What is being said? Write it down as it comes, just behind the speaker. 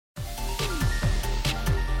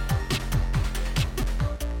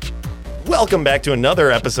Welcome back to another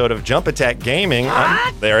episode of Jump Attack Gaming.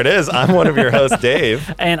 There it is. I'm one of your hosts, Dave.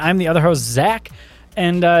 And I'm the other host, Zach.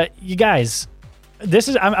 And you guys,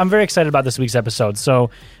 I'm very excited about this week's episode.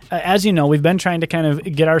 So, as you know, we've been trying to kind of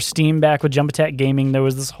get our steam back with Jump Attack Gaming. There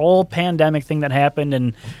was this whole pandemic thing that happened,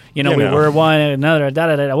 and, we were one, another,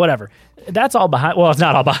 whatever. That's all behind. Well, it's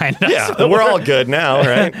not all behind us. Yeah, we're all good now,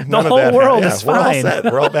 right? The whole world is fine. We're all set.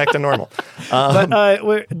 We're all back to normal.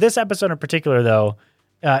 But this episode in particular, though,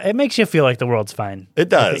 it makes you feel like the world's fine. It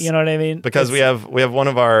does. You know what I mean? Because we have one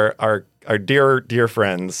of our dear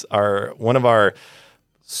friends, one of our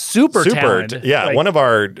super talented. Yeah, one of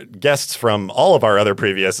our guests from all of our other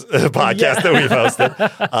previous podcasts that we've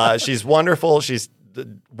hosted. She's wonderful. She's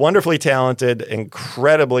wonderfully talented,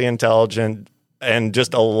 incredibly intelligent, and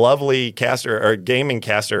just a lovely caster or gaming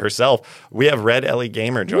caster herself. We have Red Ellie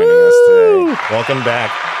Gamer joining us today. Welcome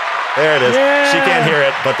back. There it is. Yeah. She can't hear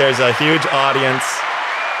it, but there's a huge audience.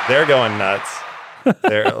 They're going nuts.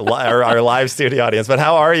 They're our live studio audience. But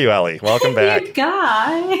how are you, Ellie? Welcome back. You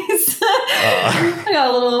guys. I got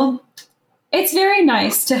a little... It's very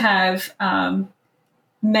nice to have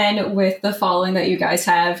men with the following that you guys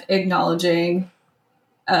have acknowledging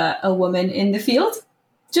a woman in the field.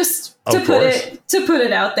 Just to put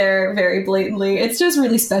it out there very blatantly. It's just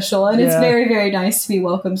really special, and it's very, very nice to be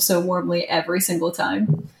welcomed so warmly every single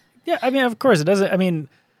time. Yeah, I mean, of course it doesn't. I mean,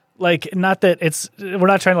 like, not that we're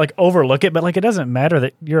not trying to like overlook it, but like, it doesn't matter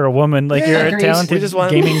that you're a woman. Like, you're a talented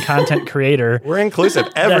gaming content creator. We're inclusive.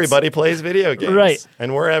 Everybody plays video games, right?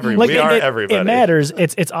 And we're everybody. We are everybody. It matters.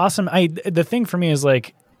 It's awesome. The thing for me is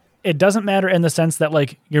like, it doesn't matter in the sense that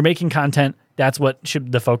like you're making content. That's what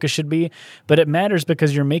the focus should be. But it matters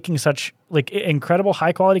because you're making such like incredible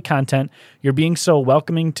high quality content. You're being so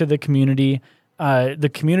welcoming to the community.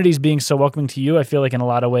 The community's being so welcoming to you, I feel like, in a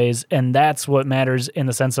lot of ways. And that's what matters in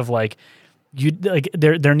the sense of like,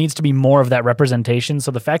 there needs to be more of that representation.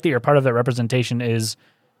 So the fact that you're part of that representation is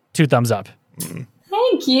 2 thumbs up. Mm.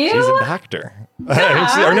 Thank you. She's a doctor.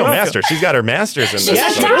 Master. She's got her master's in this.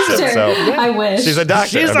 She's a doctor. So I wish. She's a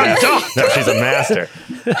doctor. She's a doctor. No, she's a master,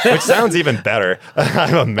 which sounds even better.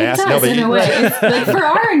 I'm a master. It does, in a way. Like, for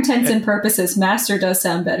our intents and purposes, master does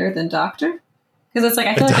sound better than doctor. Because it's like,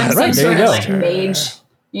 I feel like I'm some sort of like mage,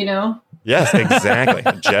 you know? Yes, exactly.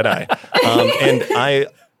 Jedi. And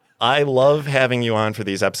I love having you on for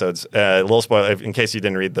these episodes. A little spoiler, in case you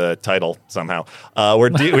didn't read the title somehow. We are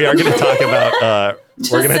going to talk about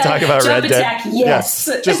Red Dead. Attack, yes.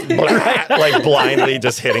 Yeah, just like blindly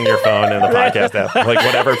just hitting your phone in the podcast app, like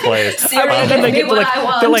whatever plays. Then they get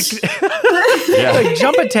to like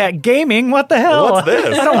Jump Attack Gaming. What the hell? What's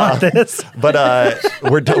this? I don't want this. But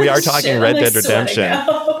we are talking Red Dead Redemption.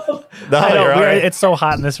 No, right. It's so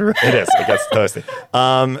hot in this room. It is. It gets toasty.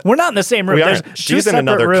 We're not in the same room. We aren't. She's in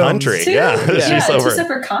another country. She's 2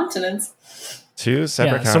 separate continents. 2 separate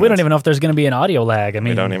continents. So we don't even know if there's going to be an audio lag. I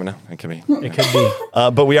mean, we don't even know. It could be. It could be.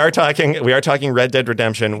 But we are talking Red Dead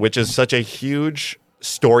Redemption, which is such a huge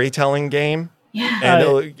storytelling game. Yeah.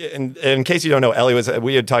 And in case you don't know,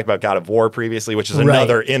 we had talked about God of War previously, which is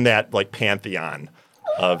another in that like pantheon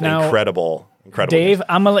of incredible. Dave, games.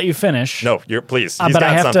 I'm gonna let you finish. No, please. But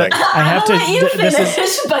I have to. Let you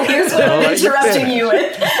finish. But here's what I'm interrupting you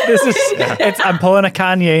with. I'm pulling a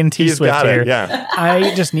Kanye and T Swift here. Yeah.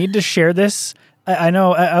 I just need to share this. I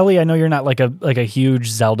know, Ellie. I know you're not like a huge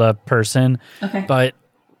Zelda person. Okay. But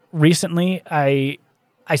recently, I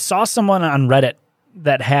saw someone on Reddit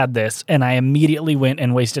that had this, and I immediately went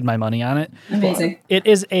and wasted my money on it. Amazing. It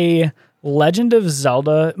is a Legend of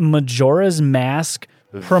Zelda Majora's Mask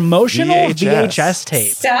promotional VHS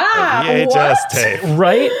tape. Stop. VHS tape.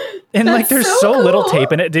 Right? And That's like there's so cool. little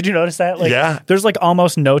tape in it. Did you notice that? Like, yeah. There's like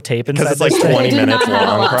almost no tape inside. Because it's like 20 minutes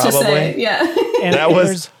long, probably. Yeah. And that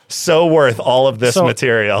was so worth all of this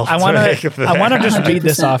material. I want to just read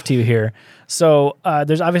this off to you here. So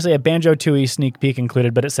there's obviously a Banjo-Tooie sneak peek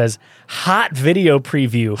included, but it says hot video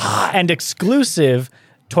preview and exclusive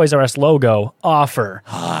Toys R Us logo offer.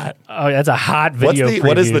 Hot. Oh, that's a hot video preview.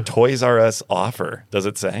 What is the Toys R Us offer? Does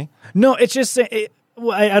it say? No, it's just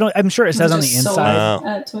I'm sure it says on the inside.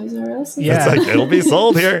 At Toys R Us. Yeah, it's like it'll be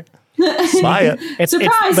sold here. Buy it.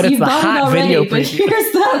 Surprise! But it's you the bought hot it already, video but preview.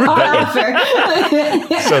 here's the hot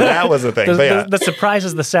offer. So that was the thing. The surprise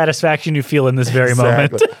is the satisfaction you feel in this very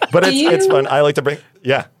moment. But it's fun. I like to bring.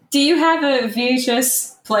 Yeah. Do you have a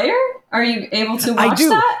VHS player? Are you able to watch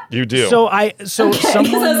that? You do. So someone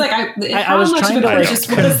I was like, I was trying to like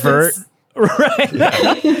convert.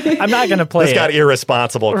 I'm not going to play This got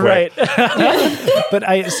irresponsible quick. Right. But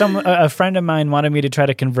a friend of mine wanted me to try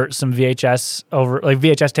to convert some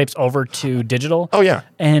VHS tapes over to digital. Oh, yeah.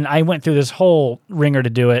 And I went through this whole ringer to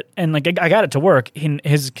do it. And like I got it to work.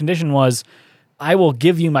 His condition was, I will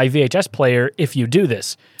give you my VHS player if you do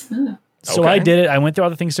this. So I did it. I went through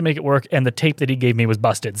all the things to make it work, and the tape that he gave me was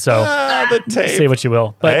busted. So the tape. Say what you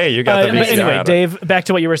will. But, hey, you got the VCR. Anyway, Dave, back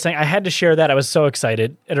to what you were saying. I had to share that. I was so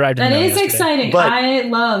excited. It arrived in the mail yesterday. Exciting. But I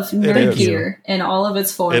love nerd gear in all of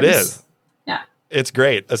its forms. It is. Yeah. It's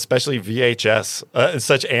great, especially VHS. It's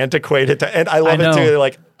such antiquated. And I love it too.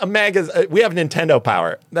 Like a magazine. We have Nintendo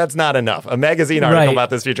Power. That's not enough. A magazine article about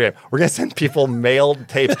this future game. We're gonna send people mailed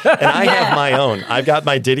tapes, and I have my own. I've got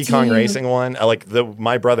my Diddy Kong Racing one.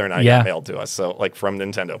 My brother and I got mailed to us. So like from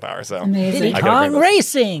Nintendo Power. So amazing. Diddy Kong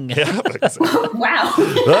Racing. Yeah. Wow.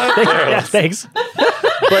 Thanks.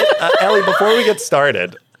 But Ellie, before we get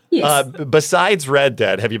started, Yes. Besides Red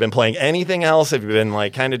Dead, have you been playing anything else? Have you been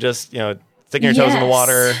like kind of just sticking your toes in the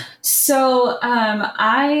water? So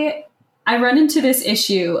I run into this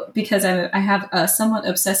issue because I have a somewhat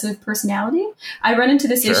obsessive personality. I run into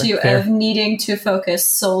this issue of needing to focus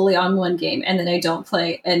solely on one game, and then I don't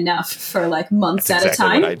play enough for like months That's at exactly a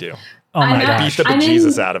time. What I do. Oh my I gosh. beat the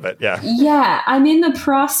bejesus out of it. Yeah. Yeah, I'm in the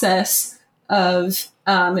process of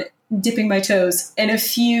dipping my toes in a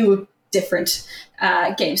few different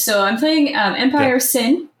games. So I'm playing Empire of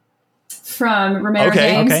Sin from Romero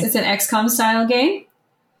Games. Okay. It's an XCOM style game.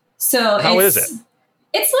 So how is it?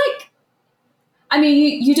 It's like, I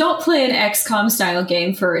mean, you don't play an XCOM style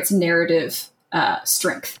game for its narrative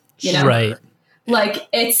strength, you know? Right. Like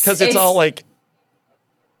it's because it's all like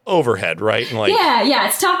overhead, right? And like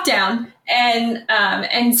it's top down, and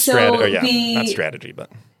so not strategy,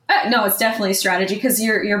 but no, it's definitely strategy because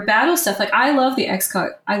your battle stuff. Like I love the XCOM.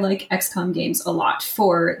 I like XCOM games a lot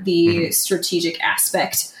for the strategic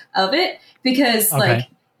aspect of it because like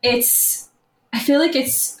it's. I feel like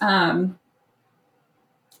it's. I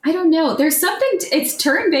don't know. There's something. It's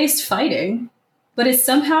turn-based fighting, but it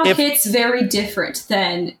somehow hits very different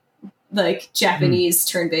than like Japanese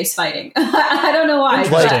turn-based fighting. I don't know why,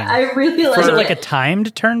 but I really like it. Is it like a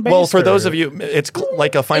timed turn-based? Well, for those of you, it's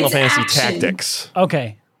like a Final Fantasy action. Tactics.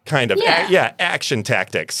 Okay. Kind of. Yeah. Action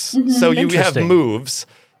tactics. So you have Interesting. moves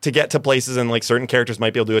to get to places, and like certain characters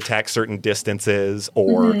might be able to attack certain distances,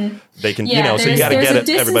 or they can, so you got to get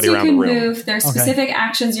everybody around the room. Move. There's specific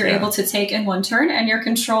actions you're able to take in one turn, and you're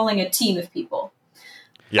controlling a team of people.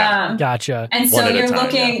 Yeah, gotcha. And so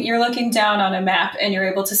you're looking down on a map, and you're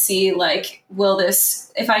able to see like,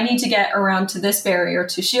 if I need to get around to this barrier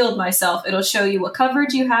to shield myself, it'll show you what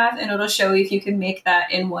coverage you have, and it'll show you if you can make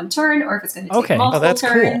that in one turn, or if it's going to take multiple that's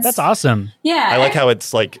turns. Cool. That's awesome. Yeah, I like how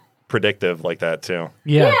it's like predictive like that too.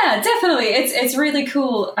 Yeah, definitely. It's really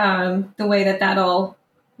cool the way that all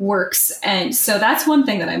works, and so that's one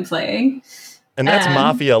thing that I'm playing. And that's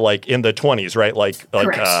Mafia, like in the 20s, right? Like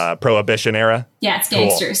Prohibition era. Yeah, it's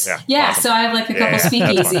gangsters. Cool. Yeah, awesome. So I have like a couple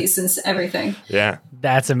speakeasies and everything. Yeah,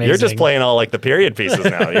 that's amazing. You're just playing all like the period pieces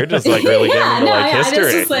now. You're just like really getting into like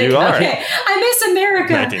history. Like, you are. Okay, I miss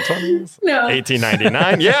America. 1920s. No.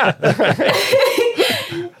 1899. Yeah.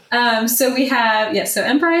 So we have So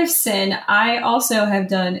Empire of Sin. I also have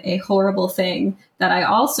done a horrible thing that I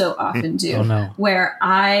also often do, where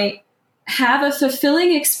I have a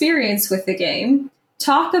fulfilling experience with the game,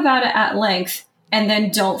 talk about it at length, and then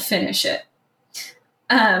don't finish it.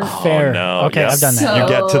 Fair. No. Okay, I've done that. So, you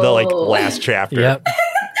get to the like last chapter. Yep.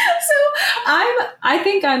 I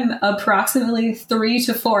think I'm approximately 3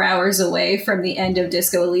 to 4 hours away from the end of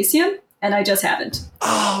Disco Elysium, and I just haven't.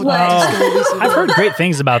 I've heard great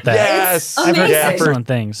things about that. Yes, I've heard excellent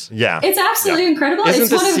things. Yeah, it's absolutely incredible. Isn't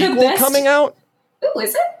it's the one of sequel the best coming out? Ooh,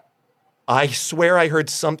 is it? I swear I heard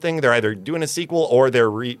something. They're either doing a sequel or they're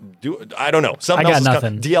I don't know. Something else is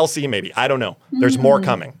nothing. DLC maybe. I don't know. There's more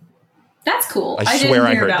coming. That's cool. I swear didn't hear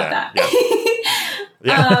I heard about that.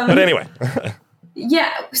 Yeah. But anyway.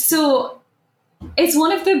 So it's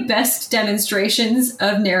one of the best demonstrations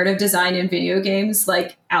of narrative design in video games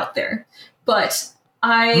like out there. But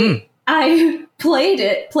I played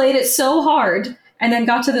it so hard, and then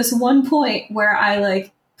got to this one point where I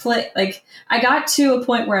I got to a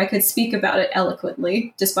point where I could speak about it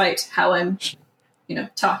eloquently, despite how I'm,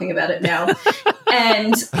 talking about it now.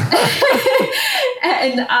 And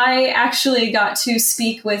and I actually got to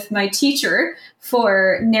speak with my teacher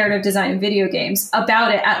for narrative design in video games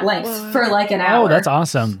about it at length for like an hour. Oh, that's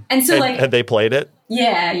awesome. And so had they played it?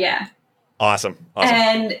 Yeah. Awesome.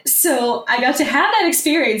 And so I got to have that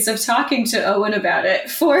experience of talking to Owen about it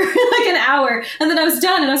for like an hour. And then I was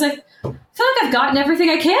done, and I was like, I feel like I've gotten everything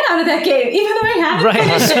I can out of that game, even though I haven't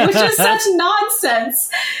finished it, which is such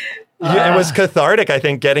nonsense. It was cathartic, I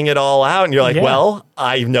think, getting it all out. And you're like, well,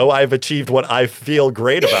 I know I've achieved what I feel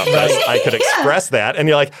great about this. I could express that. And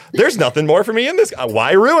you're like, there's nothing more for me in this.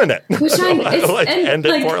 Why ruin it? Which end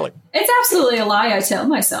it poorly. It's absolutely a lie I tell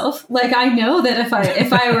myself. Like, I know that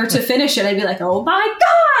if I were to finish it, I'd be like, oh my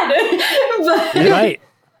God. But, right.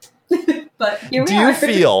 But here we Do are. you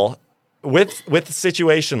feel with a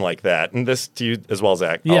situation like that, and this to you as well,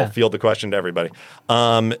 Zach, I'll field the question to everybody.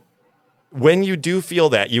 When you do feel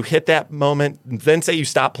that, you hit that moment, then say you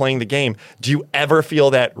stop playing the game, do you ever feel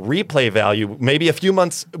that replay value, maybe a few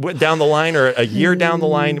months down the line or a year down the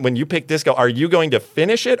line, when you pick Disco, are you going to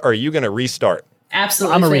finish it or are you going to restart?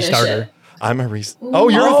 Absolutely. I'm a restarter. Oh,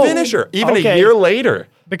 you're a finisher. Even a year later.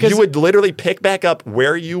 Because you would literally pick back up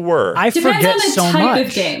where you were. I forget so much. Depends on the type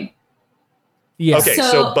of game. Yeah. Okay,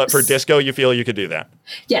 but for Disco, you feel you could do that?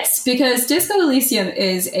 Yes, because Disco Elysium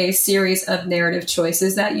is a series of narrative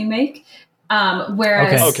choices that you make.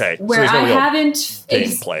 Whereas where I haven't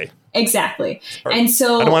gameplay. Exactly. And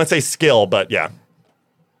so I don't want to say skill, but yeah.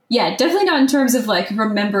 Yeah, definitely not in terms of like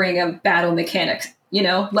remembering a battle mechanic, you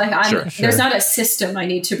know? Like there's not a system I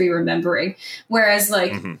need to be remembering. Whereas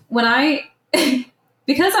like when I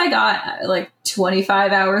because I got like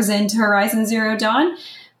 25 hours into Horizon Zero Dawn,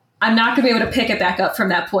 I'm not going to be able to pick it back up from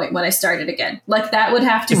that point when I start it again. Like that would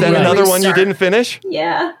have to be Is that another one you didn't finish?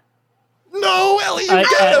 Yeah. No, Ellie, you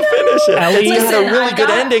gotta finish it. Ellie, it's got a really good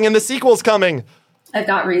ending, and the sequel's coming. I've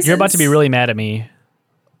got reasons. You're about to be really mad at me.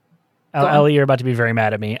 Ellie, you're about to be very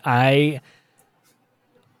mad at me. I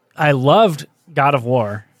loved God of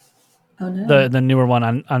War. Oh no. The newer one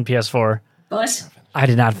on PS4. But I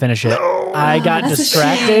did not finish it. No. I got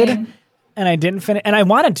distracted. And I didn't finish, and I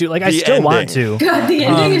wanted to. Like, I still want to. God, the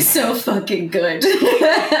ending is so fucking good.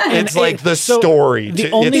 It's like the story.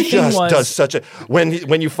 It just does such a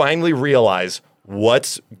when you finally realize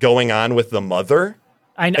what's going on with the mother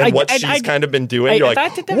and what she's kind of been doing. You're like, I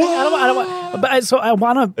don't want. But so I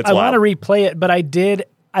want to replay it. But I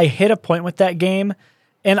hit a point with that game.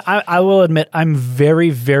 And I will admit, I'm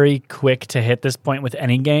very, very quick to hit this point with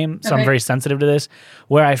any game, so I'm very sensitive to this,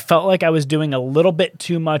 where I felt like I was doing a little bit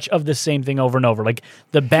too much of the same thing over and over. Like,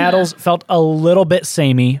 the battles felt a little bit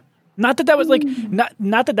samey. Not that was, like,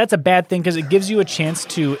 not that that's a bad thing, because it gives you a chance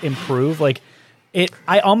to improve. Like,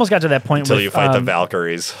 I almost got to that point until you fight the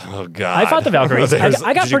Valkyries. Oh God! I fought the Valkyries.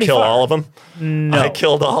 I got did you pretty kill far. all of them? No, I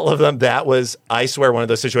killed all of them. That was, I swear, one of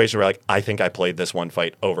those situations where like I think I played this one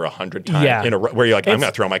fight over 100 times in a row. Where you're like, I'm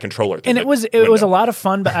gonna throw my controller. And it was a lot of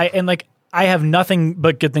fun. But I have nothing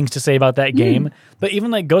but good things to say about that game. But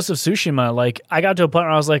even like Ghost of Tsushima, like I got to a point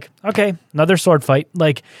where I was like, okay, another sword fight.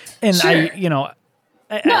 Like, and that's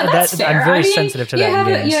fair. I'm very sensitive to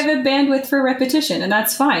that. You have a bandwidth for repetition, and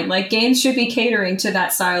that's fine. Like games should be catering to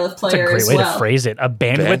that style of player as well. That's a great way to phrase it. A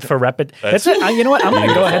bandwidth for repetition. That's it. You know what? I'm going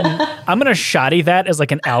to go ahead and I'm going to shoddy that as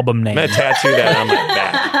like an album name. I'm going to tattoo that on my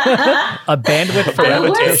back. A bandwidth for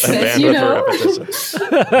repetition.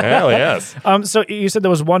 Hell yes. So you said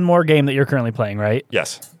there was one more game that you're currently playing, right?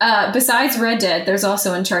 Yes. Besides Red Dead, there's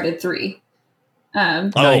also Uncharted 3.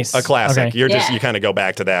 Nice. A classic. Okay. You kind of go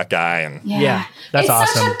back to that guy and that's awesome.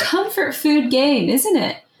 It's such a comfort food game, isn't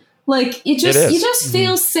it? Like you just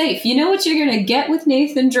feel safe. You know what you're gonna get with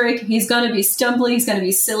Nathan Drake. He's gonna be stumbly. He's gonna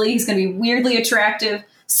be silly. He's gonna be weirdly attractive.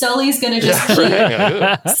 Sully's gonna just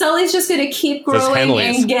Sully's just gonna keep growing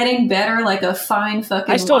and getting better like a fine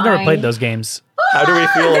fucking. I still have never played those games. How do we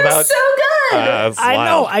feel about? So good. I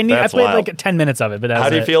know. I played like 10 minutes of it, but how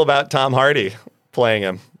do you feel about Tom Hardy playing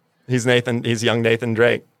him? He's young Nathan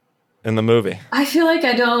Drake in the movie. I feel like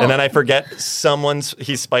I don't. And then I forget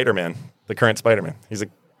he's Spider-Man, the current Spider-Man. He's a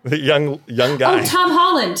young guy. Oh, Tom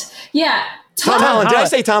Holland. Yeah. Tom Holland. Did I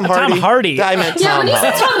say Tom Hardy? Tom Hardy. I meant Tom Holland. When you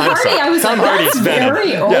said Tom Hardy, I was Tom like, Hardy's that's Venom.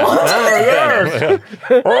 very old.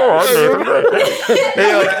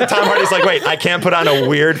 Tom Hardy's like, wait, I can't put on a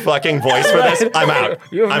weird fucking voice for this. I'm out.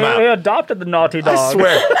 I'm out. We adopted the naughty dog. I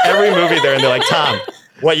swear, every movie they're in, they're like, Tom,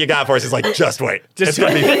 what you got for us? He's like, just wait. It's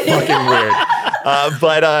going to be fucking weird.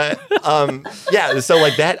 So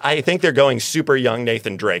like that, I think they're going super young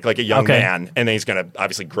Nathan Drake, like a young man, and then he's going to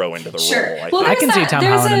obviously grow into the role. I can see Tom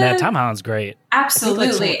Holland in that. Tom Holland's great.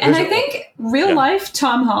 Absolutely. And I think real life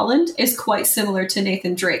Tom Holland is quite similar to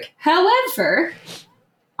Nathan Drake. However,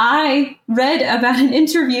 I read about an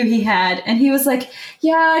interview he had, and he was like,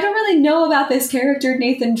 yeah, I don't really know about this character,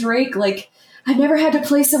 Nathan Drake. Like, I've never had to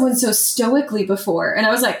play someone so stoically before. And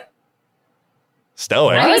I was like,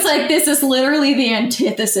 stoic. I was like, this is literally the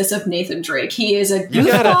antithesis of Nathan Drake. He is a You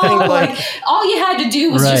gotta goofball. think, Like, like- all you had to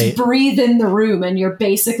do was Right. just breathe in the room, and you're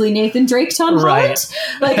basically Nathan Drake, Tom Right. Holland.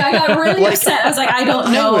 Like, I got really upset. I was like, I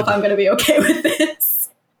don't know if I'm going to be okay with this.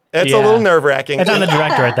 It's Yeah. a little nerve-wracking. It's on the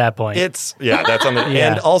director at that point. That's on the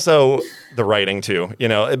Yeah. and also the writing too.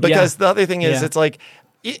 Because the other thing is, Yeah. it's like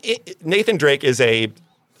Nathan Drake is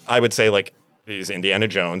I would say like. He's Indiana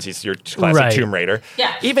Jones. He's your classic Right. Tomb Raider.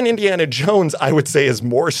 Yeah. Even Indiana Jones, I would say, is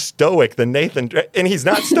more stoic than Nathan Drake. And he's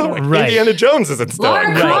not stoic. Right. Indiana Jones isn't stoic. Lara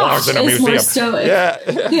He belongs Croft in a is more museum. stoic. Yeah.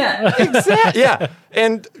 Yeah. Exactly. Yeah.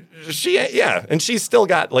 And and she's still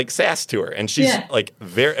got like sass to her. And she's like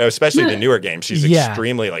very, especially the newer games, she's Yeah.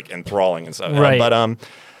 extremely like enthralling and stuff. Right.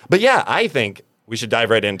 But yeah, I think we should dive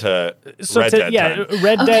right into Red Dead. time.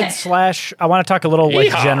 Red Okay. Dead / I want to talk a little like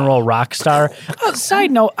Yeehaw. general Rockstar.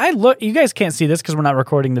 Side note, you guys can't see this because we're not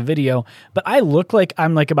recording the video, but I look like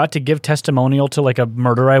I'm like about to give testimonial to like a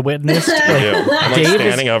murder I witnessed. I do. I'm like Dave is-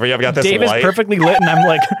 standing over you. I've got this Dave is light. perfectly lit, and I'm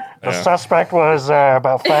like, The suspect was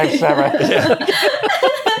about 5'7".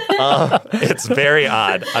 It's very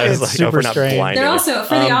odd. I was It's like, super we're not strange. blinded. They're also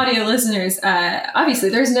for the audio listeners. Obviously,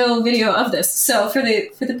 there's no video of this, so for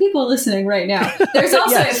the people listening right now, there's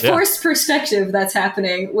also Yes. a forced perspective that's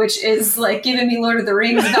happening, which is like giving me Lord of the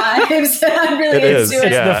Rings vibes. I'm really It is, into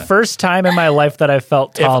it. yeah. the first time in my life that I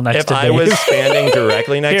felt tall next if to I Dave. was standing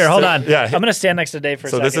directly next Here, hold to on. Yeah. I'm gonna stand next to Dave for a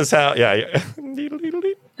So second. this is how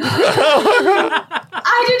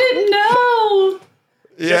I didn't know.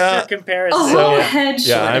 yeah. for comparison. A whole head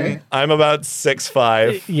Yeah, shorter. I'm about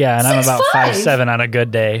 6'5". Yeah, and I'm about 6'5". 5'7" on a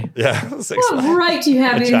good day. Yeah, 6'5". What right do you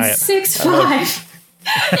have A in giant. 6'5"?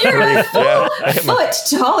 You're a full Yeah, I am a- foot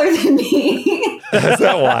taller than me. Is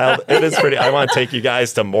that wild? It is pretty. I want to take you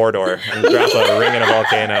guys to Mordor and drop a ring in a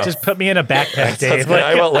volcano. Just put me in a backpack, That's Dave. good.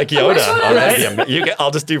 I want like Yoda. Which one Oh, of that'd be I'll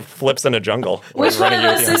just do flips in a jungle. Which one of running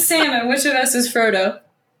us with is Sam and which of us is Frodo?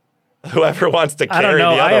 you. Whoever wants to I carry don't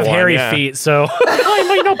know. the I other have one, hairy yeah. feet, so I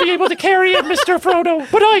might not be able to carry it, Mr. Frodo,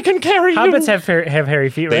 but I can carry you. hobbits have hairy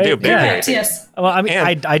feet, They right? do, big Yeah. hairy Correct, yes. Well, I mean,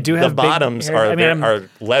 And I do have the bottoms big hairs. are I mean, are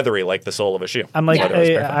leathery like the sole of a shoe. I'm like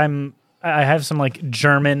Yeah. I have some like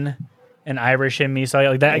German and Irish in me, so I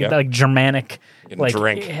like that, There you go. like Germanic, can like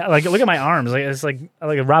drink. like look at my arms, like it's like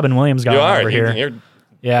a Robin Williams guy You are. over here. You're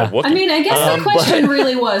Yeah, a Wookiee. I mean, I guess the but- question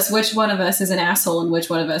really was which one of us is an asshole and which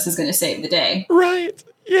one of us is going to save the day. Right.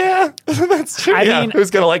 Yeah, that's true. I Yeah. mean-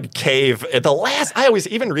 Who's gonna like cave at the last? I always,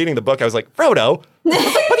 even reading the book, I was like, Frodo,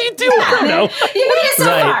 what are you doing, Frodo? You made it so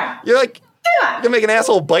Right. far. You're like, you make an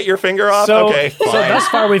asshole bite your finger off. so Okay, so fine. thus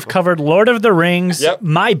far we've covered Lord of the Rings, Yep.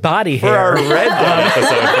 my body For our hair. Red Dead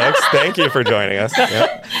episode, folks. Thank you for joining us.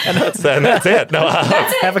 Yep. And that's it. No,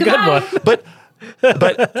 That's it. Have a Goodbye. good one.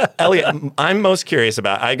 but Elliot, I'm most curious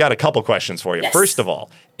about. I got a couple questions for you. Yes. First of all,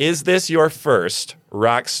 is this your first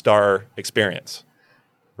Rockstar experience?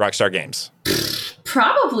 Rockstar games.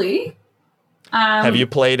 Probably. Have you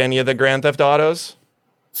played any of the Grand Theft Autos?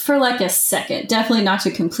 For like a second. Definitely not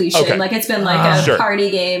to completion. Okay. Like it's been like a Sure. party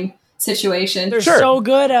game situation. They're Sure. so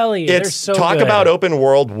good, Ellie. They're It's so talk good. about open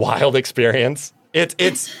world wild experience.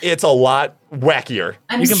 It's a lot wackier.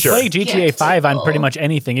 I'm You can Sure. play GTA 5 on pretty skeptical. much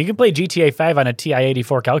anything. You can play GTA 5 on a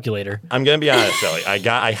TI-84 calculator. I'm gonna be honest, Ellie.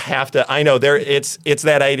 I have to. I know there. It's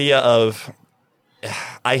that idea of.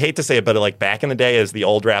 I hate to say it, but like back in the day, is the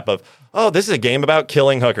old rap of, oh, this is a game about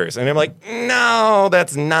killing hookers, and I'm like, no,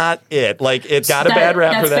 that's not it. Like it got a bad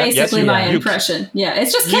rap that's for that. basically my you impression. Yeah,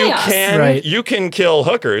 it's just You chaos. can Right. you can kill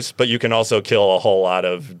hookers, but you can also kill a whole lot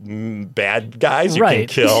of bad guys. You can Right.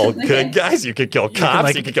 kill good guys. You can kill cops.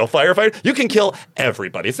 like- you can kill firefighters. You can kill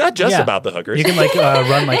everybody. It's not just Yeah. about the hookers. You can like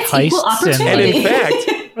run like It's equal heists and and opportunity. in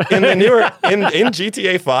fact, in the newer in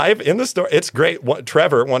GTA 5 in the story, it's great.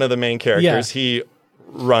 Trevor, one of the main characters, he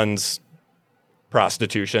runs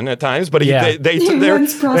prostitution at times, but Yeah. they're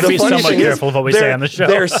runs prostitution. the Be funny somewhat thing is, careful of what we say their- on the show.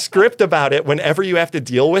 Their script about it, whenever you have to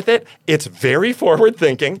deal with it, it's very forward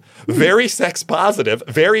thinking, very sex positive,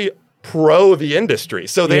 very pro the industry.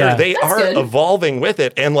 So they Yeah. they That's are good. evolving with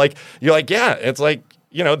it, and like you're like, yeah, it's like,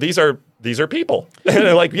 you know, these are people. And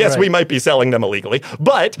they're like, yes, Right. we might be selling them illegally,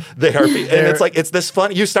 but they are. And it's like, it's this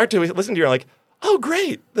fun. You start to listen to, you're like, oh,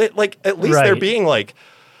 great. Like, at least they're Right. being like,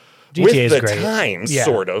 GTA with is the great. times, Yeah.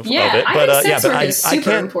 sort of Yeah, it. I But think yeah, sex but work is I super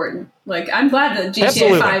can't. important. Like, I'm glad that GTA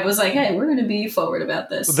Absolutely. 5 was like, hey, we're going to be forward about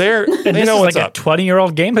this. They And know this is what's like up. a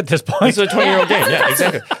 20-year-old game at this point. It's a 20-year-old game. Yeah,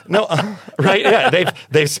 exactly. No, right? Yeah,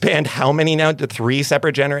 they've spanned how many now? 3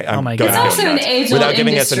 separate generations. Oh my God. It's also an age-old without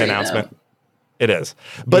giving us an industry, announcement. though. It is,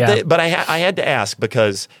 but Yeah. but I had to ask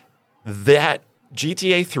because that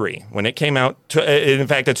GTA 3, when it came out, in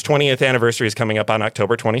fact, its 20th anniversary is coming up on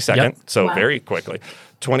October 22nd, Yep. so Wow. very quickly.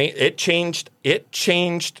 It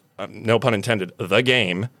changed, no pun intended, the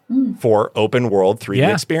game for open world 3D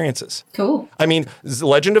Yeah. experiences. Cool. I mean,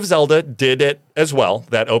 Legend of Zelda did it as well,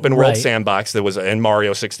 that open world Right. sandbox that was in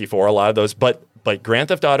Mario 64, a lot of those, but Grand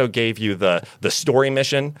Theft Auto gave you the story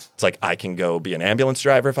mission. It's like, I can go be an ambulance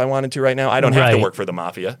driver if I wanted to right now. I don't have to Right. work for the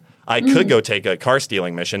mafia. I could go take a car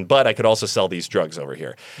stealing mission, but I could also sell these drugs over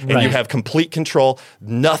here. And Right. you have complete control.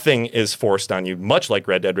 Nothing is forced on you, much like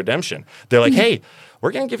Red Dead Redemption. They're like, hey,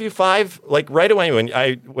 we're going to give you 5, like right away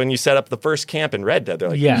when you set up the first camp in Red Dead, they're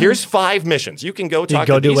like, Yeah. here's 5 missions. You can go talk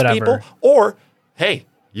go to do these whatever. people, or, hey,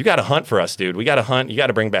 you got to hunt for us, dude. We got to hunt. You got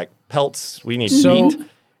to bring back pelts. We need So meat.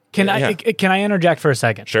 can I interject for a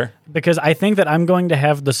second? Sure. Because I think that I'm going to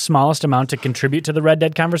have the smallest amount to contribute to the Red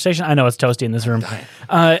Dead conversation. I know it's toasty in this room.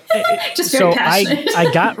 Just very So passionate.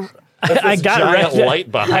 I got Giant Red Dead.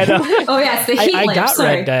 light behind. I know. Oh yeah, it's the heat I lamp. got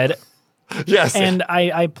Sorry. Red Dead, Yes. and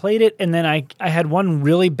I played it, and then I had one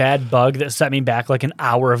really bad bug that set me back like an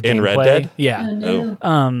hour of gameplay. In Red Dead? Yeah. Oh,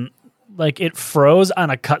 no. Like it froze on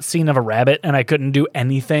a cutscene of a rabbit, and I couldn't do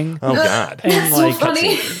anything. Oh, God. And That's like, so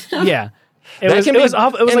funny. yeah. It That was can it be- was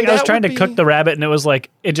awful. It was and like I was that trying to would cook be- the rabbit, and it was like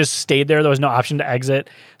it just stayed there. There was no option to exit,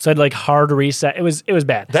 so I'd like hard reset. It was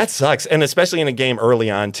bad. That sucks. And especially in a game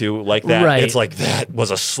early on, too, like that. Right. It's like that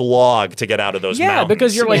was a slog to get out of those Yeah, mountains.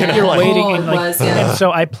 because you're like Yeah. you're Oh, waiting, it and like was, yeah. and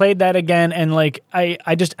so I played that again, and like I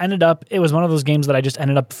just ended up. It was one of those games that I just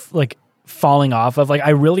ended up like falling off of. Like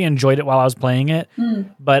I really enjoyed it while I was playing it,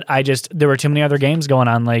 but there were too many other games going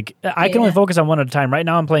on. Like I can only Yeah. focus on one at a time. Right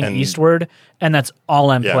now I'm playing And- Eastward, and that's all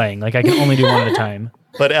I'm Yeah. playing. Like I can only do one at a time.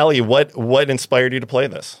 But Ellie, what inspired you to play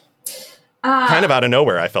this? Kind of out of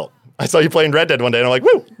nowhere, I felt. I saw you playing Red Dead one day, and I'm like,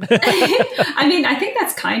 woo! I mean, I think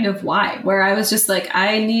that's kind of why, where I was just like,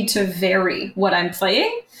 I need to vary what I'm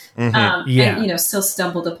playing. Yeah. And, still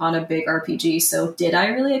stumbled upon a big RPG. So did I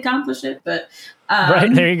really accomplish it? But,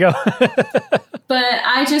 Right there you go. but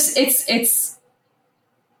I just, it's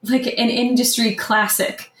like an industry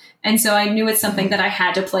classic. And so I knew it's something that I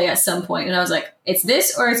had to play at some point. And I was like, it's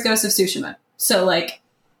this or it's Ghost of Tsushima. So like,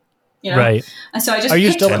 Right. And so I just Are you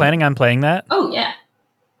picked still it. planning on playing that? Oh yeah.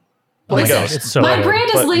 Play Listen, Ghost. It's so my good. brand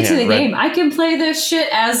is But, late to yeah, the Red- game. I can play this shit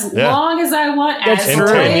as Yeah. long as I want. That's as true.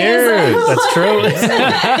 early 10 as I years. want.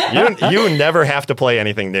 That's true. You never have to play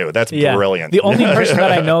anything new. That's brilliant. The only person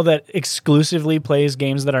that I know that exclusively plays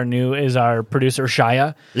games that are new is our producer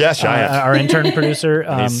Shia. Yeah, Shia. Our intern producer.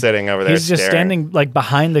 He's sitting over there He's just staring. standing like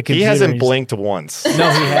behind the He computer. hasn't He's- blinked once. No,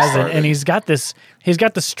 he hasn't. And he's got this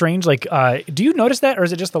strange like do you notice that, or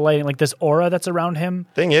is it just the lighting, like this aura that's around him?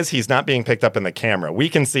 Thing is, he's not being picked up in the camera. We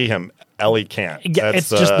can see him. Ellie can't. Yeah,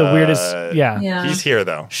 That's, it's just the weirdest. Yeah. Yeah. He's here,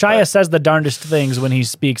 though. Shia says the darndest things when he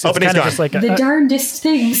speaks. It's but he's kind of gone. just like The darndest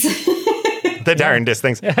things. The darndest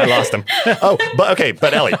things. I lost him.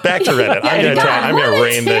 But Ellie, back to Reddit. I'm gonna God, try. I'm what gonna a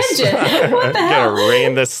rein this. tangent. What the hell? Gonna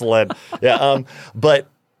rein this sled. Yeah. But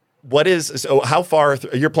what is so? How far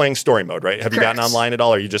you're playing story mode, right? Have you gotten Correct. online at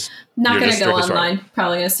all? Or are you just Not you're going to just go strictly story? online.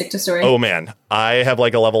 Probably going to stick to story. Oh man, I have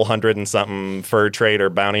like a level 100 and something fur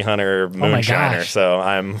trader, bounty hunter, moonshiner. gosh. So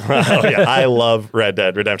I'm. Oh yeah, I love Red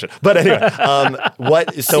Dead Redemption. But anyway,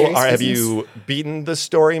 what? So Serious have business. you beaten the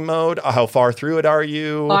story mode? How far through it are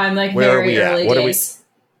you? Oh, I'm like Where are very we at? early What are we? days.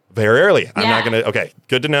 Very early. I'm not Yeah. gonna. Okay,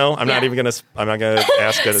 good to know. I'm not Yeah. even gonna. I'm not gonna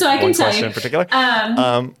ask a So I can one tell question you. in particular.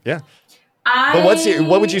 Yeah. I, But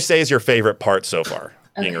what would you say is your favorite part so far?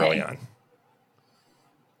 Being Okay. early on.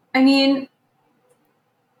 I mean,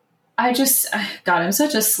 I'm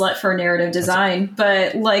such a slut for narrative design,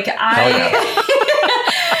 but like like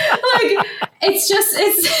it's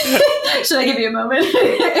should I give you a moment?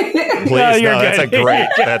 Please, No, you're that's a good. great.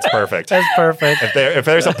 That's perfect. That's perfect. If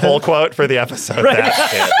there's a pull quote for the episode,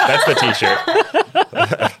 that's it. That's the T-shirt.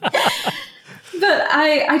 But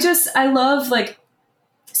I love like,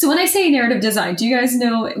 so when I say narrative design, do you guys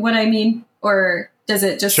know what I mean? Or does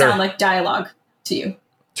it just Sure. sound like dialogue to you?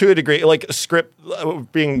 To a degree, like script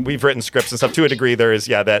we've written scripts and stuff. To a degree, there is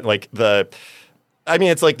that like the. I mean,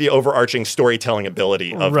 it's like the overarching storytelling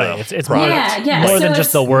ability of Right. the It's product. Yeah, more so than just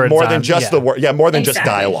it's- the words. More than on- just yeah. the word. Yeah, more than just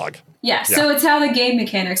Exactly. dialogue. Yeah, so it's how the game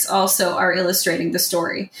mechanics also are illustrating the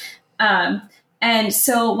story. And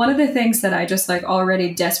so one of the things that I just like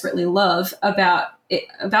already desperately love about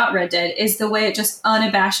Red Dead is the way it just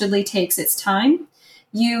unabashedly takes its time.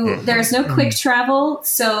 There's no quick travel,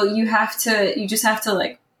 so you just have to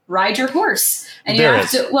like ride your horse, and you There have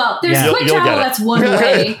is. to. Well, there's Yeah. quick You'll travel get it. that's one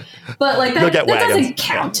way, but like You'll that get wagons. doesn't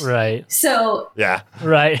count. Right. So Yeah.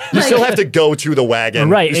 Right. You still have to go to the wagon.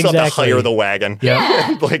 Right, You still have to exactly. hire the wagon.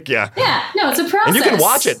 Yeah. Like, yeah. yeah, no, it's a process. And you can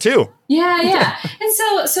watch it too. Yeah. And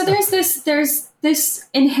so there's this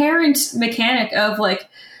inherent mechanic of like,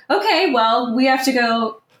 okay, well, we have to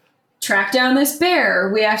go track down this bear.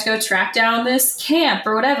 We have to go track down this camp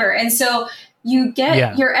or whatever. And so you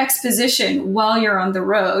get your exposition while you're on the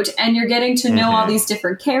road, and you're getting to know all these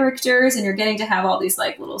different characters, and you're getting to have all these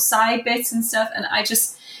like little side bits and stuff.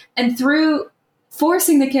 And through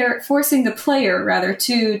forcing the player rather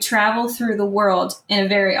to travel through the world in a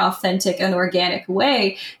very authentic and organic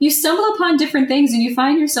way, you stumble upon different things, and you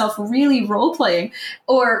find yourself really role playing,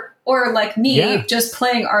 or like me, just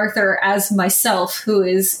playing Arthur as myself, who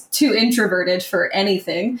is too introverted for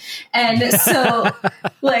anything. And so,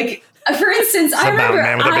 like, for instance, I remember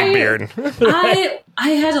man with a big beard. I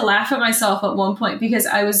had to laugh at myself at one point because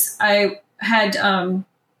I had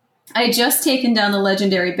just taken down the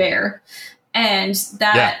legendary bear, and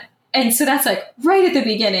and so that's like right at the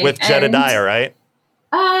beginning With Jedediah, right?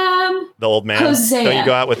 The old man. Hosea. Don't you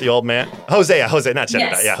go out with the old man? Hosea, not Jedediah.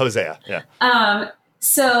 Yes. Yeah, Hosea. Yeah.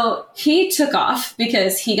 So he took off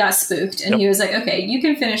because he got spooked, and he was like, okay, you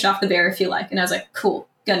can finish off the bear if you like. And I was like, cool,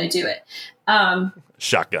 gonna do it.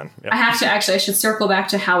 Shotgun. Yep. I should circle back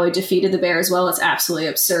to how I defeated the bear as well. It's absolutely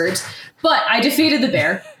absurd. But I defeated the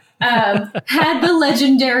bear. Had the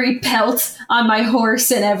legendary pelt on my horse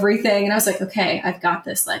and everything. And I was like, okay, I've got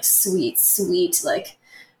this like sweet, like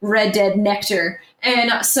Red Dead nectar.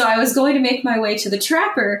 And so I was going to make my way to the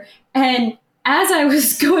trapper. And as I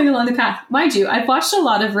was going along the path, mind you, I've watched a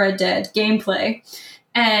lot of Red Dead gameplay.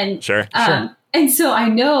 And Sure. And so I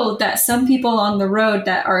know that some people along the road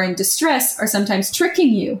that are in distress are sometimes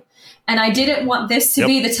tricking you. And I didn't want this to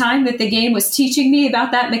be the time that the game was teaching me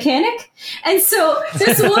about that mechanic. And so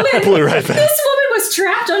this woman, was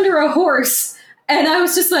trapped under a horse. And I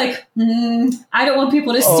was just like, I don't want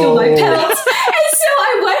people to steal my pelts. And so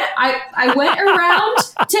I went around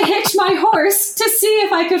to hitch my horse to see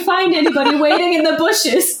if I could find anybody waiting in the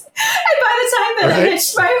bushes. And by the time that I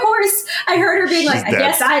hitched my horse, I heard her being like, I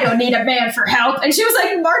guess I don't need a man for help. And she was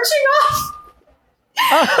like marching off.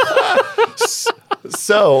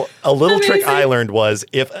 So a little trick I learned was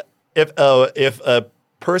if a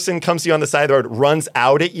person comes to you on the side of the road, runs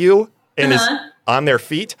out at you, and is on their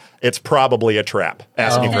feet, it's probably a trap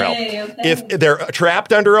asking for help. Okay. If they're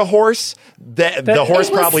trapped under a horse, the horse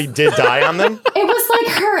probably did die on them. It was like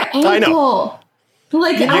her ankle. I know.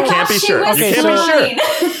 Like you can't be sure. You can't be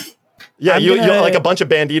sure. Yeah, you like a bunch of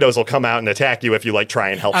banditos will come out and attack you if you like try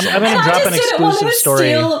and help. I'm someone. going to drop an exclusive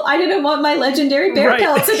story. I didn't want my legendary bear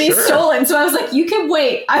pelt to be stolen, so I was like, "You can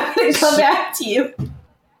wait. I'm going to come back to you."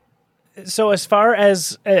 So as far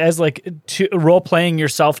as like role playing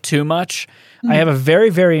yourself too much, I have a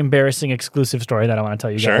very, very embarrassing exclusive story that I want to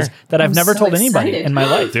tell you guys that I've never told anybody in my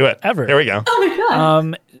life. Do it ever. Here we go. Oh my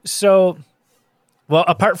god. So, well,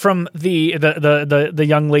 apart from the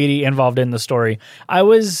young lady involved in the story, I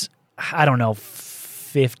was, I don't know,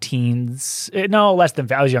 15. No, less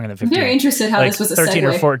than. I was younger than 15. I'm very interested how like this was a 13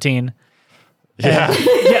 segue. or 14. Yeah.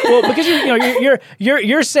 Yeah, well, because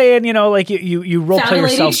you're saying, like you role play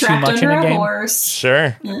yourself too much in a game. Horse.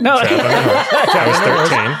 Sure. No, I was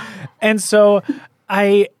 13. and so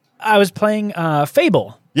I was playing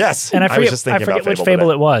Fable. Yes. And I was just thinking forget about which Fable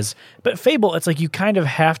it was. But Fable, it's like you kind of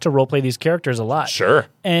have to role play these characters a lot. Sure.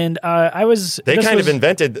 And They kind of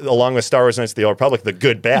invented, along with Star Wars Knights of the Old Republic, the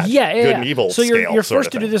good bad, good and evil so scale. you're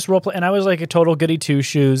forced to do this role play, and I was like a total goody two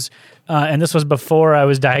shoes. And this was before I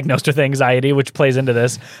was diagnosed with anxiety, which plays into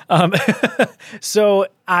this. So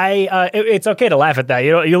it's okay to laugh at that.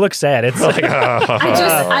 You look sad. It's like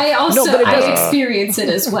I experience it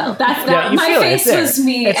as well. My face was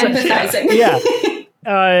me empathizing.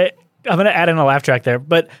 I'm going to add in a laugh track there.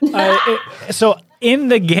 But so in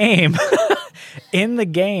the game,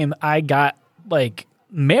 I got like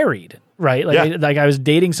married, right? Like I was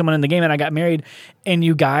dating someone in the game and I got married. And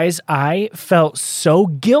you guys, I felt so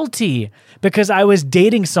guilty because I was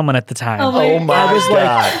dating someone at the time. Oh my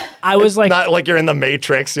God. I was like, not like you're in the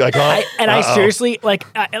Matrix. You're like, I seriously, like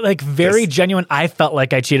very genuine. I felt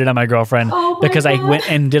like I cheated on my girlfriend because I went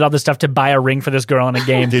and did all this stuff to buy a ring for this girl in a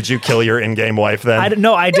game. Did you kill your in-game wife then? I didn't.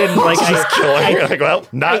 Like, just kill her. You're like, well,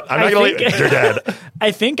 I'm not going to leave. You're dead.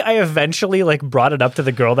 I think I eventually like brought it up to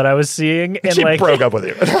the girl that I was seeing, and she like broke up with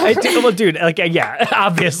you. I did, well, dude, like yeah,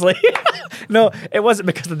 obviously. No, it wasn't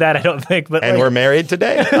because of that. I don't think. But and we're married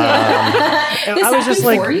today. I was just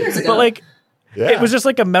like 4 years ago. But like. Yeah. It was just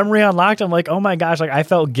like a memory unlocked. I'm like, oh my gosh, like I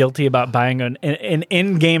felt guilty about buying an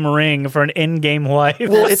in-game ring for an in-game wife.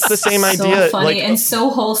 Well, it's the same idea. So funny and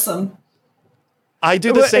so wholesome. I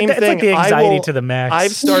do the same it's thing. like the anxiety to the max.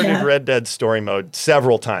 I've started Red Dead story mode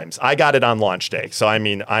several times. I got it on launch day. So, I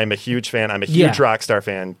mean, I'm a huge fan. I'm a huge Rockstar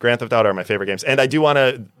fan. Grand Theft Auto are my favorite games. And I do want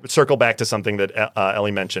to circle back to something that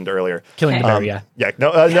Ellie mentioned earlier. Killing the bear, yeah. Yeah,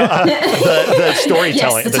 the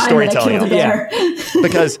storytelling. Yes, the storytelling. killed the bear.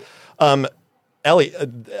 Because, Ellie,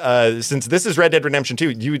 since this is Red Dead Redemption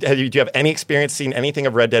 2, do you have any experience seeing anything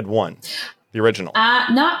of Red Dead 1? The original.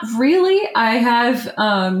 Not really. I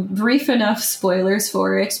have brief enough spoilers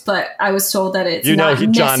for it, but I was told that it's not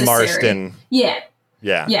John necessary. Marston.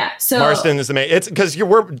 Yeah. So Marston is the main. It's because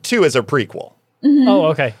 2 is a prequel. Mm-hmm. Oh,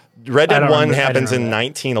 okay. Red Dead 1 happens in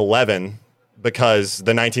 1911 because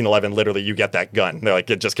the 1911, literally, you get that gun. They're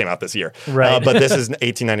like, it just came out this year. Right. But this is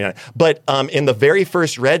 1899. But in the very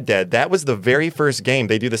first Red Dead, that was the very first game.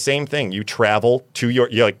 They do the same thing. You travel to you're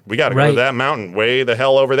like, we got to go to that mountain way the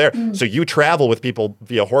hell over there. So you travel with people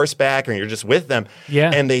via horseback or you're just with them.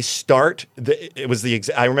 Yeah. And they start,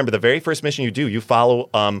 I remember the very first mission you do, you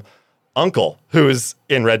follow Uncle, who's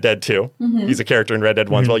in Red Dead 2. He's a character in Red Dead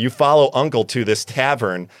 1 as well. You follow Uncle to this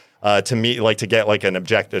tavern to meet, to get an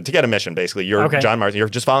objective, to get a mission, basically. You're John Marston, you're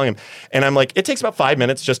just following him. And I'm like, it takes about 5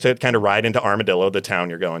 minutes just to kind of ride into Armadillo, the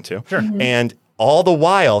town you're going to. Sure. And all the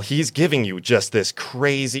while, he's giving you just this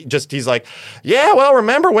crazy, he's like, yeah, well,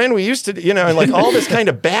 remember when we used to, and like all this kind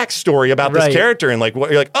of backstory about this character. And like,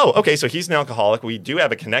 you're like, oh, okay, so he's an alcoholic. We do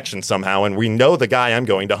have a connection somehow. And we know the guy I'm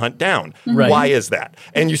going to hunt down. Right. Why is that?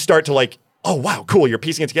 And you start to oh, wow, cool. You're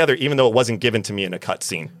piecing it together, even though it wasn't given to me in a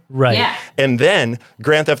cutscene. Right. Yeah. And then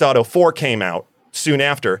Grand Theft Auto 4 came out soon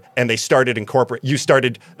after, and they started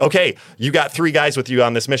okay, you got 3 guys with you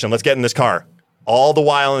on this mission. Let's get in this car. All the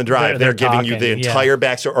while in the drive, they're giving you the entire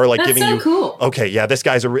backstory, or That's giving so you, cool. okay, yeah, this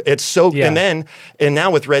guy's it's so, and now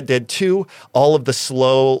with Red Dead 2, all of the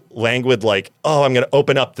slow, languid, I'm going to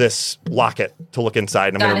open up this locket to look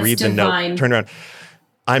inside, and I'm going to read the note, turn around.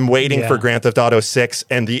 I'm waiting for Grand Theft Auto 6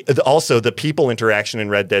 and also the people interaction in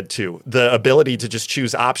Red Dead 2. The ability to just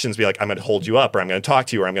choose options, be like, I'm going to hold you up, or I'm going to talk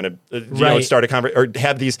to you, or I'm going to start a conversation, or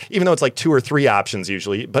have these, even though it's 2 or 3 options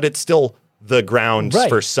usually, but it's still the grounds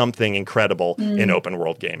for something incredible in open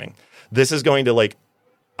world gaming. This is going to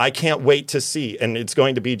I can't wait to see, and it's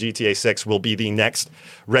going to be GTA 6 will be the next.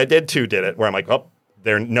 Red Dead 2 did it, where I'm like, oh,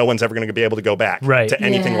 no one's ever going to be able to go back to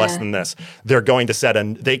anything less than this. They're going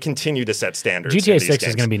to they continue to set standards. GTA 6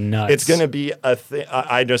 is going to be nuts. It's going to be a thing.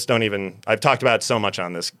 I just don't even, I've talked about it so much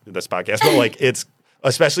on this podcast, but it's,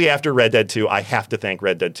 especially after Red Dead 2, I have to thank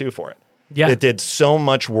Red Dead 2 for it. Yeah. It did so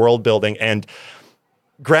much world building, and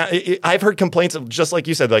I've heard complaints of, just like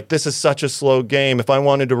you said, this is such a slow game. If I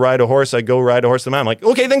wanted to ride a horse, I'd go ride a horse to the mountain. I'm like,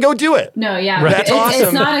 okay, then go do it. No, yeah. That's awesome.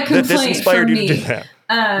 It's not a complaint that this inspired from you to do that.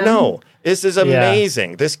 No, this is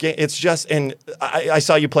amazing. This game, it's just, and I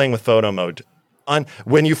saw you playing with photo mode.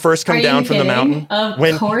 When you first come down from the mountain,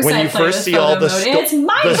 of course when you first see all the it's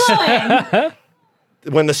mind-blowing.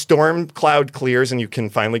 When the storm cloud clears and you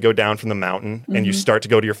can finally go down from the mountain and you start to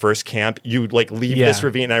go to your first camp, you leave this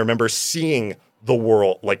ravine. And I remember seeing the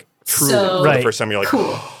world truly for the first time. You're like,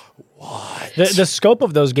 cool. What? The scope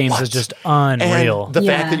of those games is just unreal. And the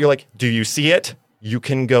fact that you're like, do you see it? You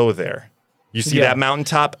can go there. You see that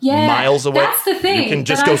mountaintop miles away. That's the thing. You can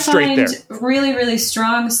just that go I straight there. Really, really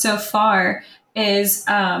strong so far is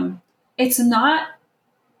it's not,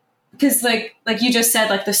 because like you just said,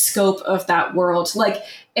 the scope of that world,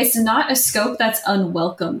 it's not a scope that's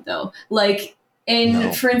unwelcome though.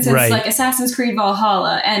 For instance, Assassin's Creed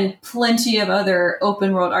Valhalla and plenty of other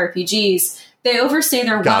open world RPGs, they overstay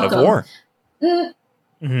their welcome. God of War.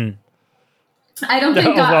 Mm-hmm. I don't think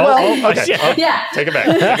okay. Yeah. Take it back.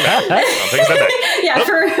 I'll take a step back. Yeah,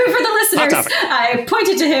 for the listeners, I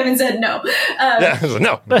pointed to him and said no.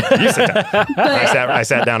 No, you sit down. I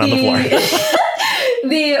sat down on the floor.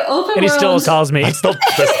 The open world... And he still tells me. I'm still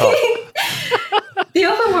this tall. The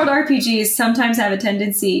open world RPGs sometimes have a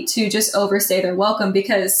tendency to just overstay their welcome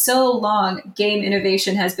because so long game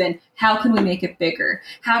innovation has been, how can we make it bigger?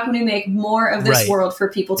 How can we make more of this world for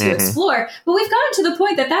people to explore? But we've gotten to the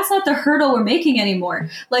point that that's not the hurdle we're making anymore.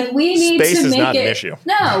 We need Space to is make not it... an issue.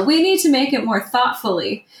 No, we need to make it more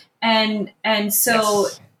thoughtfully. And so...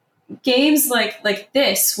 Yes. Games like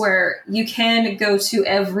this, where you can go to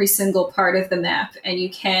every single part of the map and you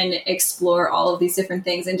can explore all of these different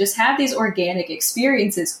things and just have these organic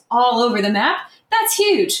experiences all over the map, that's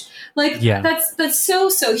huge. That's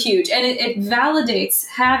so huge. And it validates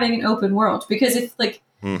having an open world, because if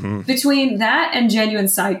between that and genuine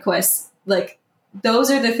side quests,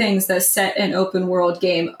 those are the things that set an open world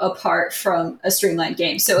game apart from a streamlined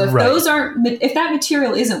game. So if if that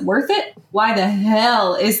material isn't worth it, why the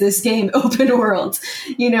hell is this game open world?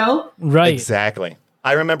 Right. Exactly.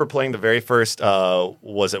 I remember playing the very first,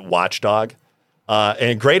 was it Watchdog?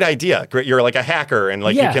 And great idea. Great, you're like a hacker, and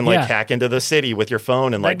like you can like hack into the city with your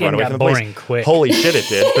phone and like run away from the police. Quick. Holy shit, it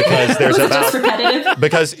did, because there's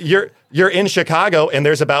because you're in Chicago and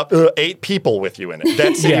there's about 8 people with you in it.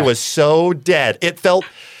 That city was so dead. It felt.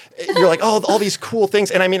 You're like, oh, all these cool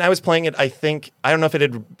things. And I mean, I was playing it, I don't know if it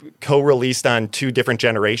had co-released on 2 different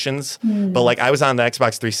generations, but like I was on the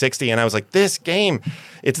Xbox 360 and I was like, this game,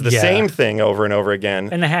 it's the same thing over and over again.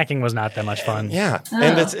 And the hacking was not that much fun.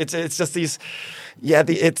 And it's just these,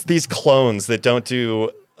 it's these clones that don't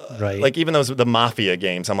do, like even those, the Mafia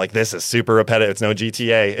games, I'm like, this is super repetitive. It's no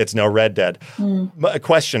GTA. It's no Red Dead. But a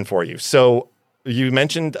question for you. So you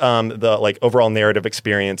mentioned the like overall narrative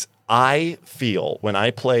experience. I feel when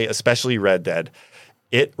I play, especially Red Dead,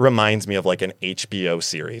 it reminds me of like an HBO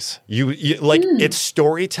series. You like it's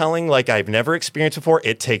storytelling like I've never experienced before.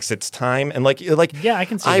 It takes its time and like I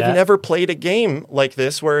can see I've that. never played a game like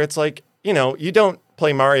this where it's like, you know, you don't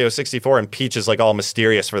play Mario 64 and Peach is like all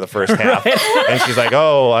mysterious for the first half. And she's like,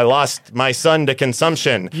 oh, I lost my son to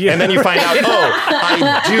consumption. And then you find out,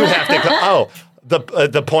 I do have to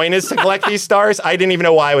the point is to collect these stars. I didn't even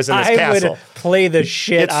know why I was in this castle. I would play the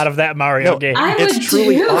shit out of that Mario game. It's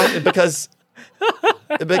truly awesome because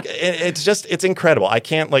it's incredible. I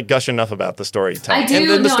can't like gush enough about the storytelling. And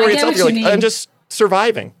then the story itself, you're like, I'm just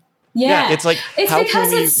surviving. Yeah, it's like, how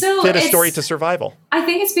can we fit a story to survival? I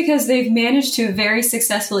think it's because they've managed to very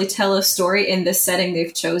successfully tell a story in the setting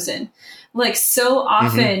they've chosen. Like so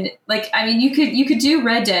often, like I mean, you could do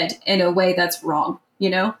Red Dead in a way that's wrong, you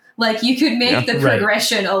know. Like you could make the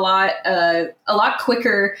progression a lot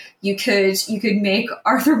quicker. You could make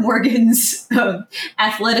Arthur Morgan's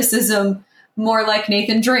athleticism more like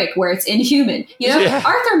Nathan Drake, where it's inhuman. You know,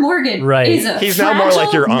 Arthur Morgan is he's now more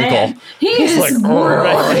like your uncle. He's like,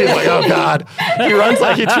 like, oh god, he runs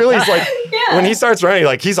like he truly is like when he starts running,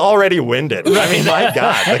 like he's already winded. I mean, my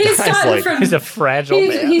god, he's a fragile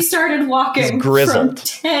man. He started walking from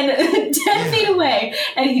 10 feet away,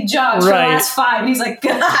 and he jogged for the last 5. And he's like,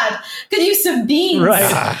 God, could use some beans.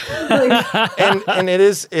 And it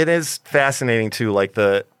is fascinating too, like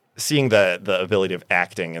seeing the ability of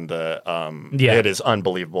acting and it is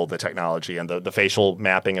unbelievable, the technology and the facial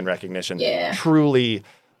mapping and recognition. Truly,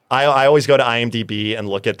 I always go to IMDb and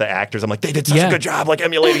look at the actors. I'm like, they did such a good job, like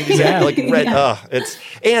emulating these actors. Like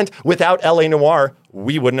and without LA Noire,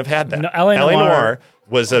 we wouldn't have had that. No, LA Noire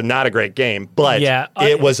was not a great game, but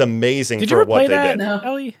it was amazing for what they did. No.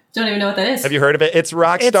 Ellie? Don't even know what that is. Have you heard of it? It's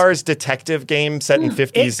Rockstar's detective game set in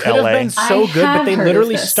 50s LA. It could have been so good, but they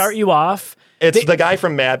literally start you off. It's the guy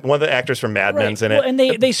from one of the actors from Mad Men's in it. Well, and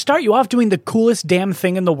they start you off doing the coolest damn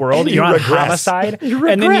thing in the world. You're on homicide.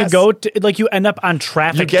 And then you go to, like, you end up on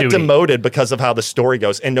traffic duty. You get demoted because of how the story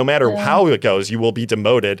goes. And no matter how it goes, you will be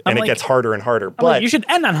demoted. And it gets harder and harder. But you should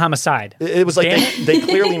end on homicide. It was like they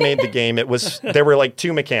clearly made the game. There were like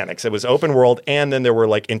 2 mechanics. It was open world, and then there were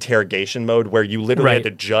like interrogation mode where you literally had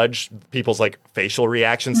to judge people's like facial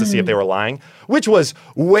reactions to see if they were lying, which was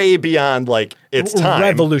way beyond like its time.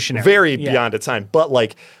 Revolutionary. Very beyond its time. But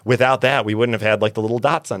like without that, we wouldn't have had like the little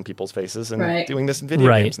dots on people's faces and doing this in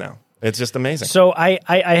video games now. It's just amazing. So I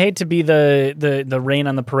hate to be the rain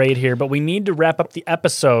on the parade here, but we need to wrap up the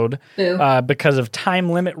episode because of time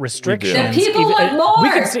limit restrictions. The people want more. We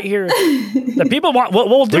can sit here. The people want.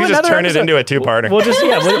 We'll do another. Just turn episode. it into a 2-parter. We'll just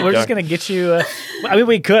we're just gonna get you. I mean,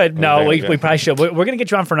 we could. No, we probably should. We're gonna get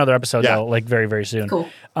you on for another episode though, like very very soon. Cool.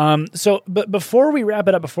 So, but before we wrap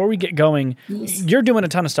it up, before we get going, you're doing a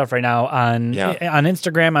ton of stuff right now on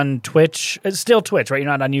Instagram, on Twitch. It's still Twitch, right? You're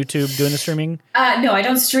not on YouTube doing the streaming. No, I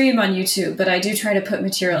don't stream on YouTube, but I do try to put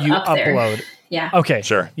material up there. Upload. Yeah. Okay.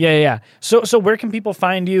 Sure. Yeah. So where can people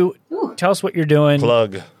find you? Ooh. Tell us what you're doing.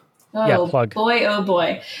 Plug. Oh, plug. Oh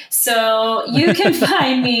boy. So you can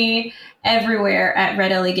find me everywhere at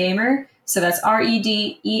Red Ellie Gamer. So that's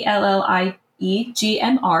REDELLIEGMR.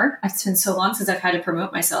 It's been so long since I've had to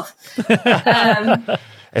promote myself.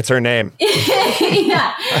 It's her name.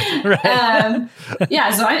 Yeah.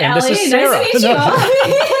 So I'm and Ellie. This is Sarah. Nice to meet you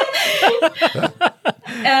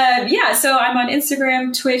all. So I'm on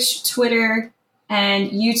Instagram, Twitch, Twitter,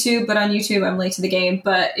 and YouTube. But on YouTube, I'm late to the game.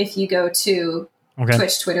 But if you go to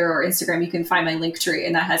Twitch, Twitter, or Instagram, you can find my link tree,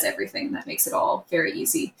 and that has everything. That makes it all very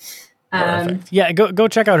easy. Go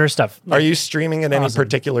check out her stuff. Are you streaming at any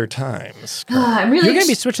particular times? I'm really. You're going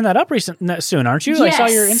to be switching that up soon, aren't you? Yes. I saw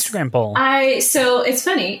your Instagram poll. So it's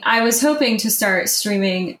funny. I was hoping to start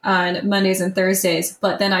streaming on Mondays and Thursdays,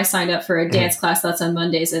 but then I signed up for a dance class that's on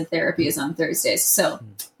Mondays and therapy is on Thursdays. So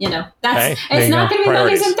it's not going to be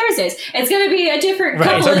Mondays and Thursdays. It's going to be a different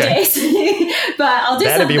couple of days. but I'll do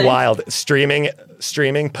That'd something. be wild. Streaming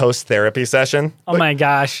post therapy session. Oh my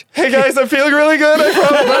gosh. Hey guys, I'm feeling really good.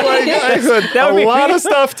 I heard That would a be lot me. of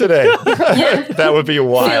stuff today. Yeah. That would be Feeling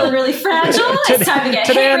wild. really fragile. It's time to get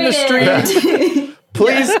today on the hydrated.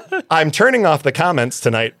 Please, I'm turning off the comments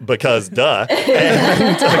tonight because duh.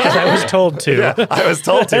 Because I was told to. Yeah, I was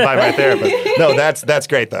told to by my therapist. No, that's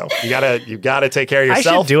great though. You gotta take care of I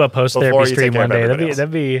yourself. should do a post before therapy you stream take care one of day. everybody else.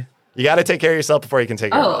 That'd be You got to take care of yourself before you can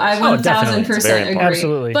take care of I others. 1000% Very agree.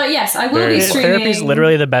 Absolutely. But yes, I will Very be important. streaming. therapy is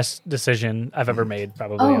literally the best decision I've ever made.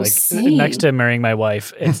 Probably Oh, same. next to marrying my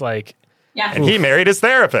wife. It's like Yeah. And he married his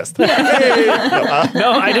therapist. no,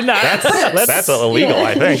 I did not. That's illegal,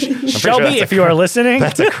 I think. I'm pretty sure Shelby, that's if you are listening,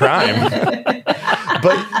 that's a crime.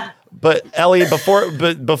 But Ellie,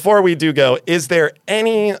 before we do go, is there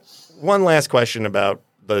one last question about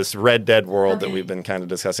this Red Dead world that we've been kind of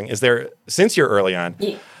discussing? Is there, since you're early on,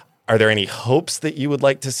 are there any hopes that you would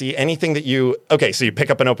like to see? Anything that so you pick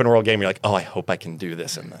up an open world game, you're like, oh, I hope I can do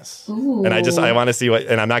this in this. Ooh. And I want to see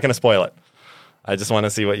and I'm not going to spoil it. I just want to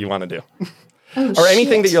see what you want to do. Oh, or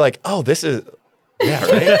anything shit. that you're like, oh, this is, yeah,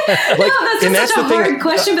 right? Like, No, that's such a hard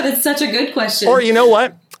question, but it's such a good question. Or you know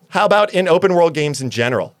what? How about in open world games in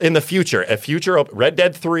general? In the future, Red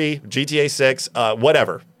Dead 3, GTA 6,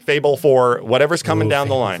 whatever, Fable 4, whatever's coming down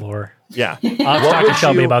the line. Floor. Yeah. I'll talk to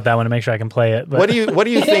Shelby about that one to make sure I can play it. But. What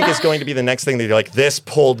do you think is going to be the next thing that you're like, this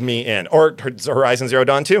pulled me in? Or Horizon Zero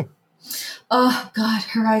Dawn 2? Oh God,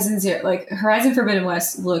 Horizon Forbidden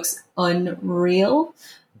West looks unreal.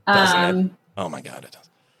 Doesn't it? Oh my God, it does.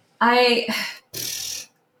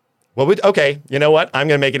 You know what? I'm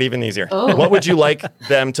going to make it even easier. Oh. What would you like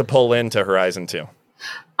them to pull into Horizon 2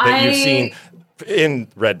 that you've seen in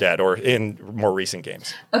Red Dead or in more recent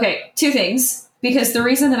games? Okay, two things. Because the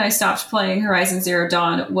reason that I stopped playing Horizon Zero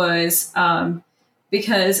Dawn was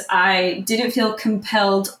because I didn't feel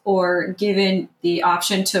compelled or given the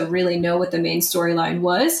option to really know what the main storyline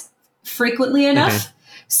was frequently enough. Mm-hmm.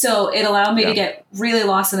 So it allowed me to get really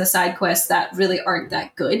lost in the side quests that really aren't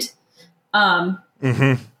that good. And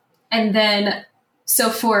then, so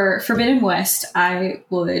for Forbidden West, I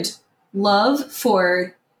would love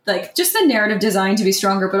for just the narrative design to be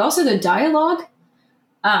stronger, but also the dialogue.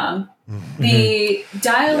 The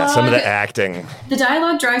dialogue, some of the acting. The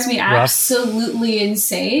dialogue drives me absolutely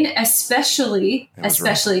insane, especially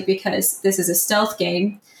because this is a stealth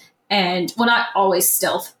game, and not always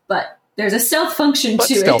stealth, but there's a stealth function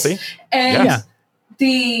to stealthy. it, and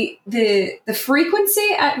the frequency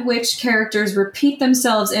at which characters repeat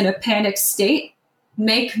themselves in a panicked state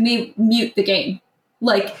make me mute the game.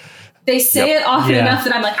 They say it often enough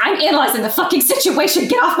that I'm like, I'm analyzing the fucking situation.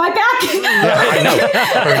 Get off my back. I know.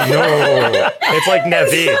 No. It's like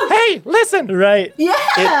Navi. Hey, listen. Right.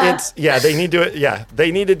 Yeah.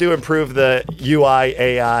 They needed to improve the UI,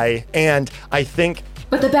 AI, and I think.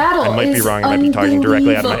 But the battle I might be wrong. I might be talking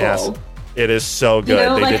directly out of my ass. It is so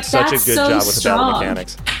good. They did such a good job with the battle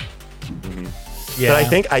mechanics. Mm-hmm. Yeah.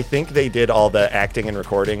 But I think they did all the acting and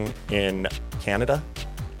recording in Canada,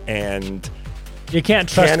 and. You can't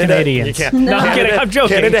trust Canadians. You can't. No, I'm kidding. I'm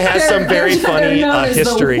joking. Canada has some very funny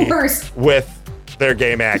history the with their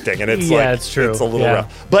game acting, and it's it's true. It's a little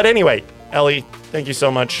rough. But anyway, Ellie, thank you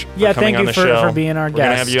so much for coming on the show. For being our guest. We're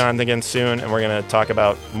going to have you on again soon, and we're going to talk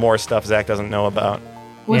about more stuff Zach doesn't know about.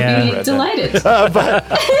 Would be delighted.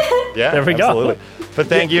 There we go. But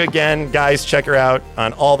thank you again, guys. Check her out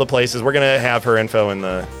on all the places. We're going to have her info in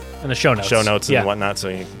the show notes, and whatnot, so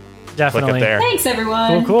you definitely click it there. Thanks,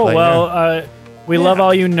 everyone. Cool. Well, we love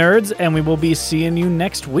all you nerds, and we will be seeing you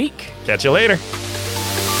next week. Catch you later.